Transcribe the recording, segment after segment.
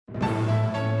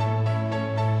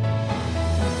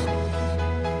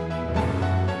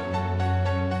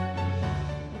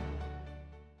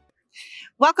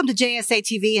Welcome to JSA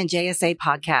TV and JSA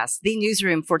Podcast, the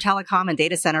newsroom for telecom and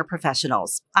data center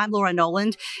professionals. I'm Laura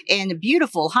Noland in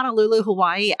beautiful Honolulu,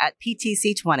 Hawaii at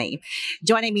PTC 20.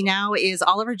 Joining me now is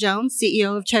Oliver Jones,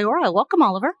 CEO of Chayora. Welcome,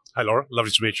 Oliver. Hi, Laura.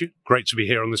 Lovely to meet you. Great to be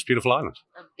here on this beautiful island.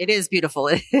 It is beautiful.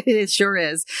 It sure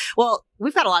is. Well,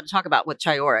 we've got a lot to talk about with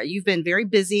Chayora. You've been very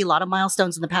busy, a lot of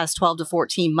milestones in the past 12 to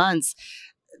 14 months.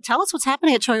 Tell us what's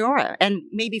happening at Chayora, and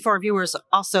maybe for our viewers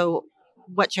also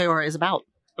what Chayora is about.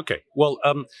 Okay. Well,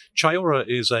 Chayora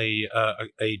is a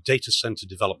data center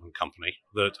development company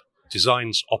that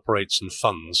designs, operates, and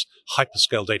funds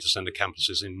hyperscale data center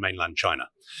campuses in mainland China.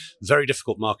 Very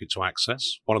difficult market to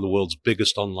access, one of the world's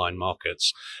biggest online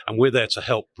markets, and we're there to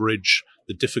help bridge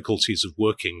the difficulties of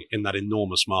working in that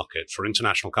enormous market for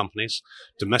international companies,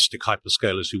 domestic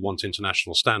hyperscalers who want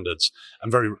international standards,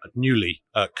 and very newly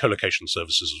co-location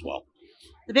services as well.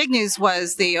 The big news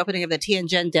was the opening of the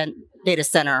Tianjin data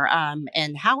center.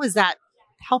 And how is that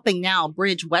helping now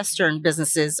bridge Western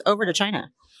businesses over to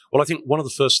China? Well, I think one of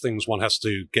the first things one has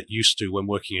to get used to when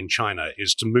working in China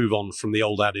is to move on from the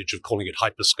old adage of calling it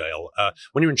hyperscale.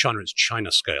 When you're in China, it's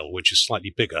China scale, which is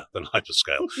slightly bigger than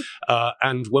hyperscale.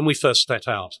 And when we first set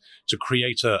out to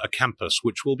create a campus,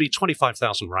 which will be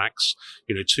 25,000 racks,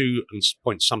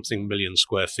 2.something million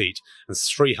square feet and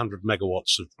 300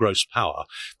 megawatts of gross power,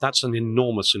 that's an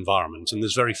enormous environment. And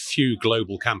there's very few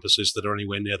global campuses that are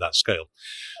anywhere near that scale.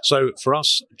 So for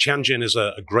us, Tianjin is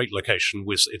a great location.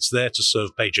 It's there to serve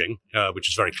Beijing, which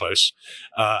is very close.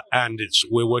 And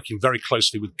we're working very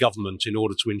closely with government in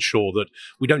order to ensure that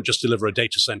we don't just deliver a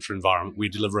data center environment, we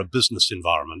deliver a business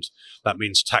environment. That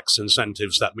means tax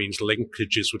incentives, that means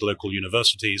linkages with local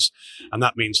universities, and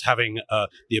that means having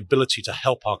the ability to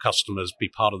help our customers be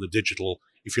part of the digital,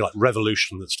 if you like,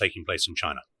 revolution that's taking place in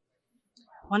China.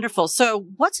 Wonderful. So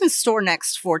what's in store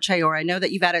next for Chayora? I know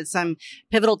that you've added some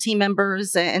pivotal team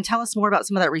members, and tell us more about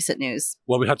some of that recent news.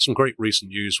 Well, we had some great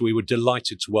recent news. We were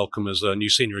delighted to welcome as a new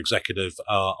senior executive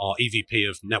our EVP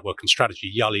of Network and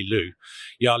Strategy, Yali Liu.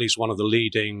 Yali's one of the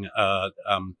leading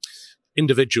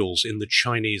individuals in the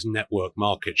Chinese network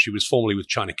market. She was formerly with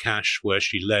China Cash, where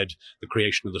she led the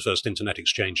creation of the first internet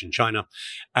exchange in China.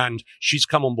 And she's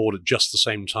come on board at just the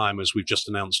same time as we've just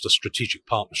announced a strategic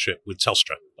partnership with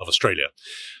Telstra of Australia.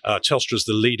 Telstra is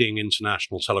the leading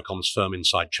international telecoms firm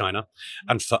inside China.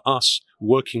 And for us,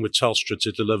 working with Telstra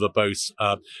to deliver both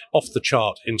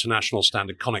off-the-chart international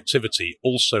standard connectivity,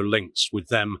 also links with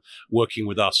them working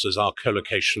with us as our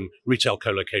retail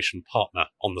co-location partner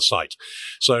on the site.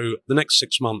 So the next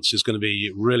 6 months is going to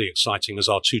be really exciting as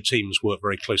our two teams work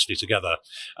very closely together.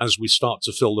 As we start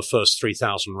to fill the first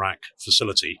 3,000 rack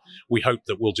facility, we hope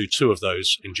that we'll do 2 of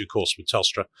those in due course with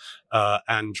Telstra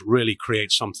and really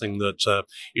create something that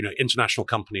international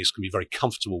companies can be very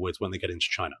comfortable with when they get into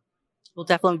China. We'll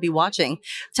definitely be watching.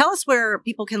 Tell us where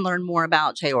people can learn more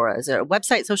about Chayora. Is there a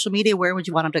website, social media? Where would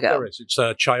you want them to go? There is. It's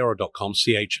chayora.com,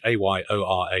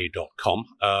 chayora.com.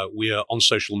 We are on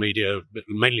social media,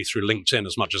 mainly through LinkedIn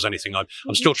as much as anything. I'm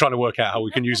still trying to work out how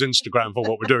we can use Instagram for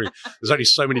what we're doing. There's only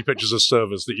so many pictures of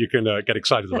servers that you can get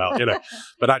excited about,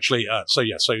 But actually, so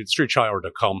it's through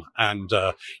chayora.com. And,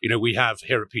 we have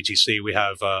here at PTC, we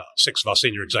have 6 of our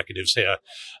senior executives here.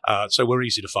 So we're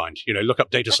easy to find. Look up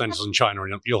data centers in China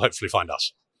and you'll hopefully find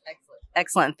us.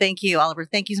 Excellent. Thank you, Oliver.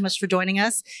 Thank you so much for joining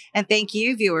us. And thank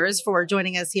you, viewers, for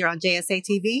joining us here on JSA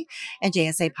TV and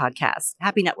JSA Podcast.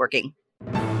 Happy networking.